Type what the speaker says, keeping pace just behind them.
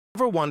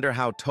Ever wonder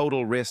how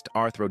total wrist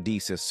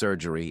arthrodesis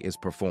surgery is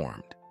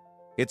performed?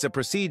 It's a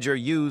procedure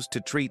used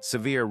to treat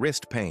severe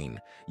wrist pain,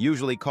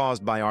 usually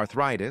caused by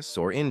arthritis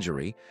or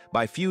injury,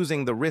 by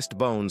fusing the wrist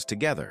bones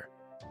together.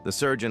 The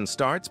surgeon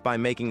starts by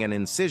making an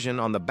incision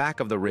on the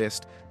back of the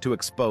wrist to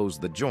expose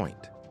the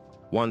joint.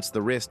 Once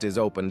the wrist is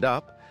opened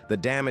up, the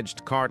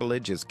damaged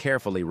cartilage is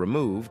carefully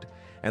removed,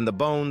 and the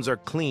bones are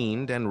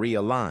cleaned and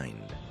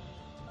realigned.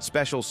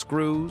 Special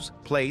screws,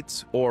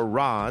 plates, or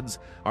rods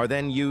are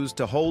then used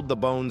to hold the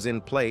bones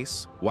in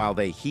place while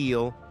they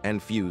heal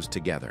and fuse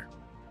together.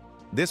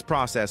 This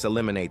process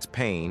eliminates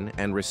pain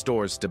and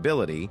restores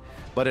stability,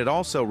 but it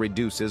also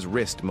reduces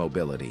wrist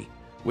mobility,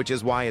 which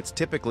is why it's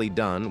typically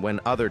done when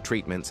other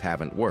treatments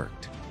haven't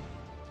worked.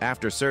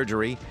 After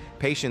surgery,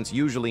 patients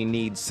usually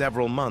need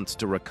several months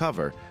to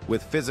recover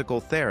with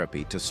physical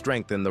therapy to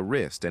strengthen the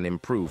wrist and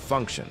improve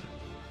function.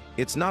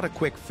 It's not a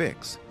quick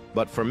fix,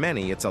 but for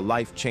many it's a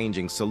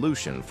life-changing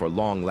solution for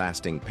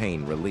long-lasting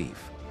pain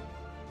relief.